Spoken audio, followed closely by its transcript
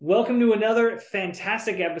Welcome to another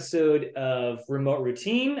fantastic episode of Remote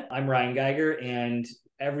Routine. I'm Ryan Geiger, and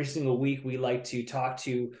every single week we like to talk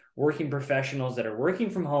to working professionals that are working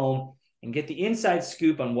from home and get the inside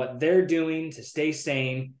scoop on what they're doing to stay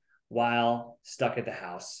sane while stuck at the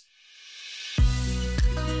house.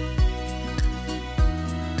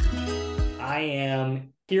 I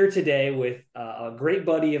am here today with a great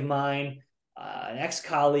buddy of mine, an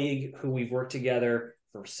ex-colleague who we've worked together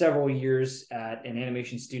for several years at an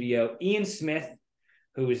animation studio, Ian Smith,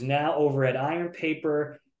 who is now over at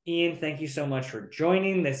Ironpaper. Ian, thank you so much for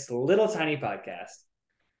joining this little tiny podcast.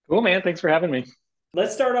 Cool, man. Thanks for having me.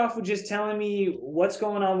 Let's start off with just telling me what's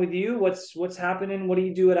going on with you. What's happening? What do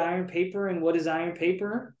you do at Ironpaper, and what is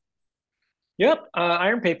Ironpaper? Yep.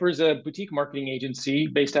 Ironpaper is a boutique marketing agency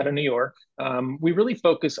based out of New York. We really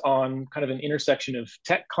focus on kind of an intersection of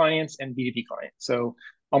tech clients and B2B clients. So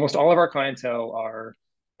almost all of our clientele are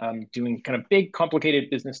doing kind of big, complicated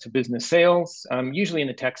business to business sales, usually in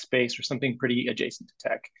the tech space or something pretty adjacent to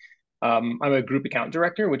tech. I'm a group account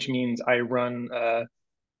director, which means I run a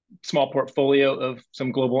small portfolio of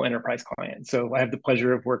some global enterprise clients. So I have the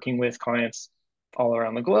pleasure of working with clients all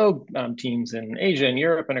around the globe, teams in Asia and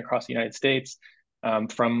Europe and across the United States,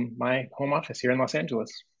 from my home office here in Los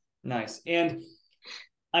Angeles. Nice. And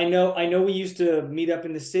I know we used to meet up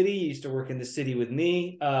in the city. You used to work in the city with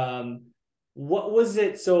me. What was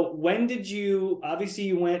it? So when did you, obviously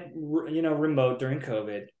you went, remote during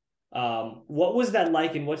COVID. What was that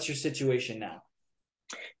like, and what's your situation now?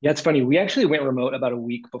 Yeah, it's funny. We actually went remote about a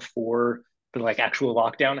week before the actual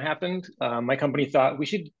lockdown happened. My company thought we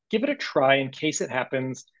should give it a try in case it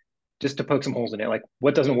happens, just to poke some holes in it. Like,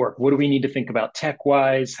 what doesn't work? What do we need to think about tech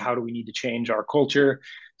wise? How do we need to change our culture?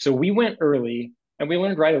 So we went early, and we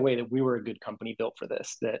learned right away that we were a good company built for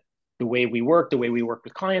this. That the way we worked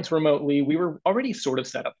with clients remotely, we were already sort of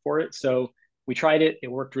set up for it. So we tried it.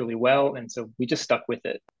 It worked really well, and so we just stuck with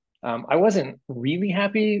it. I wasn't really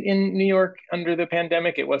happy in New York under the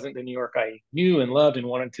pandemic. It wasn't the New York I knew and loved and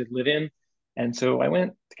wanted to live in. And so I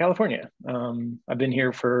went to California. I've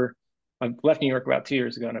left New York about 2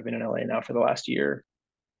 years ago, and I've been in LA now for the last year.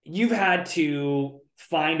 You've had to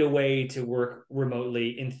find a way to work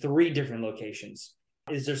remotely in three different locations.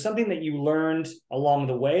 Is there something that you learned along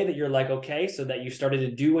the way that you're like, okay, so that you started to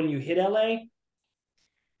do when you hit LA?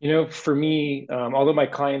 For me, although my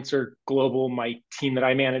clients are global, my team that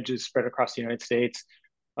I manage is spread across the United States.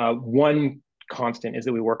 One constant is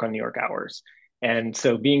that we work on New York hours. And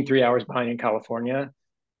so being 3 hours behind in California,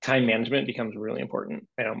 time management becomes really important.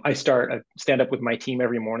 I stand up with my team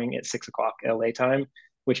every morning at 6 o'clock LA time,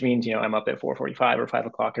 which means, I'm up at 4:45 or 5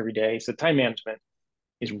 o'clock every day. So time management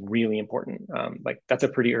is really important. That's a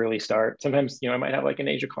pretty early start. Sometimes, I might have an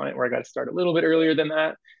Asia client where I got to start a little bit earlier than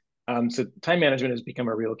that. So time management has become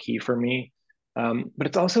a real key for me. But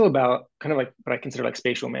it's also about kind of like what I consider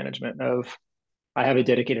spatial management of I have a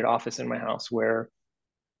dedicated office in my house where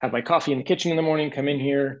I have my coffee in the kitchen in the morning, come in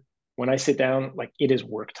here. When I sit down, it is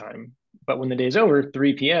work time. But when the day's over,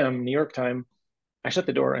 3 p.m. New York time, I shut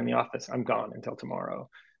the door in the office. I'm gone until tomorrow.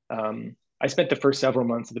 I spent the first several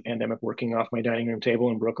months of the pandemic working off my dining room table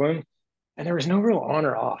in Brooklyn, and there was no real on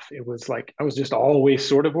or off. It was like I was just always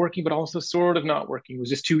sort of working, but also sort of not working. It was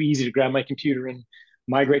just too easy to grab my computer and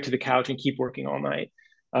migrate to the couch and keep working all night.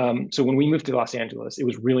 So when we moved to Los Angeles, it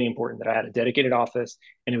was really important that I had a dedicated office,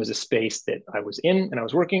 and it was a space that I was in and I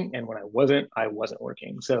was working. And when I wasn't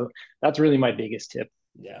working. So that's really my biggest tip.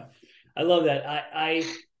 Yeah, I love that.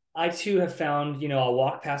 I too have found, I'll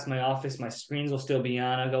walk past my office, my screens will still be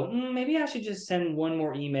on. I go, maybe I should just send one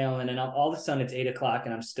more email, and then all of a sudden it's 8 o'clock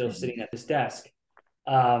and I'm still sitting at this desk.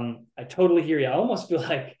 I totally hear you. I almost feel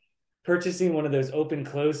like purchasing one of those open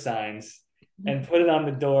close signs and put it on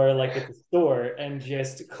the door like at the store and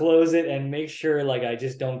just close it and make sure I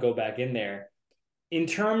just don't go back in there. In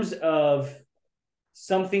terms of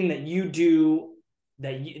something that you do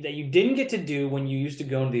that you didn't get to do when you used to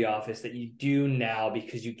go into the office that you do now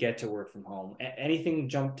because you get to work from home, anything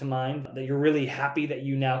jump to mind that you're really happy that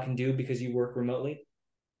you now can do because you work remotely?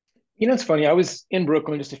 It's funny. I was in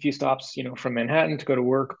Brooklyn, just a few stops, from Manhattan to go to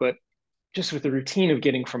work, but just with the routine of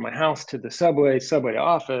getting from my house to the subway to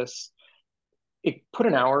office, it put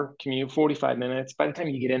an hour commute, 45 minutes. By the time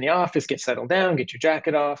you get in the office, get settled down, get your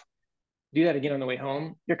jacket off, do that again on the way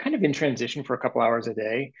home, you're kind of in transition for a couple hours a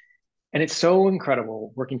day. And it's so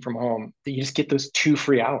incredible working from home that you just get those 2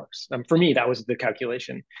 free hours. For me, that was the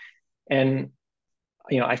calculation. And,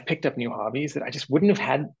 I've picked up new hobbies that I just wouldn't have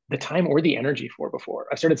had the time or the energy for before.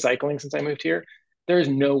 I started cycling since I moved here. There is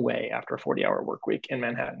no way after a 40-hour work week in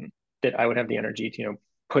Manhattan that I would have the energy to,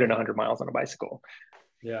 put in 100 miles on a bicycle.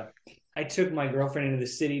 Yeah. I took my girlfriend into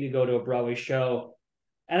the city to go to a Broadway show,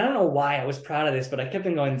 And I don't know why I was proud of this, but I kept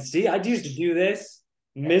on going, see, I used to do this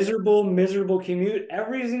miserable commute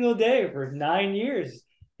every single day for 9 years.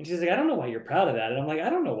 And she's like, I don't know why you're proud of that. And I'm like, I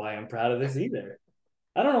don't know why I'm proud of this either.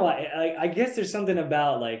 I don't know why. I guess there's something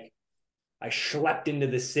about like I schlepped into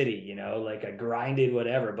the city, like I grinded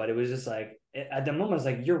whatever. But it was just like at the moment I was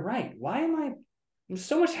like, you're right. I'm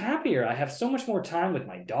so much happier. I have so much more time with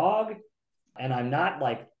my dog, and I'm not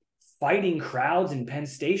like fighting crowds in Penn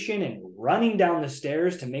Station and running down the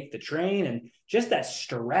stairs to make the train. And just that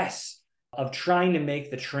stress of trying to make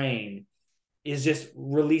the train is just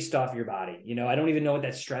released off your body. I don't even know what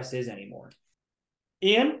that stress is anymore.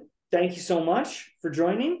 Ian, thank you so much for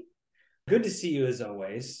joining. Good to see you as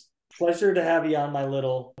always. Pleasure to have you on my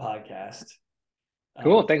little podcast.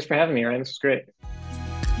 Cool. Thanks for having me, Ryan. This was great.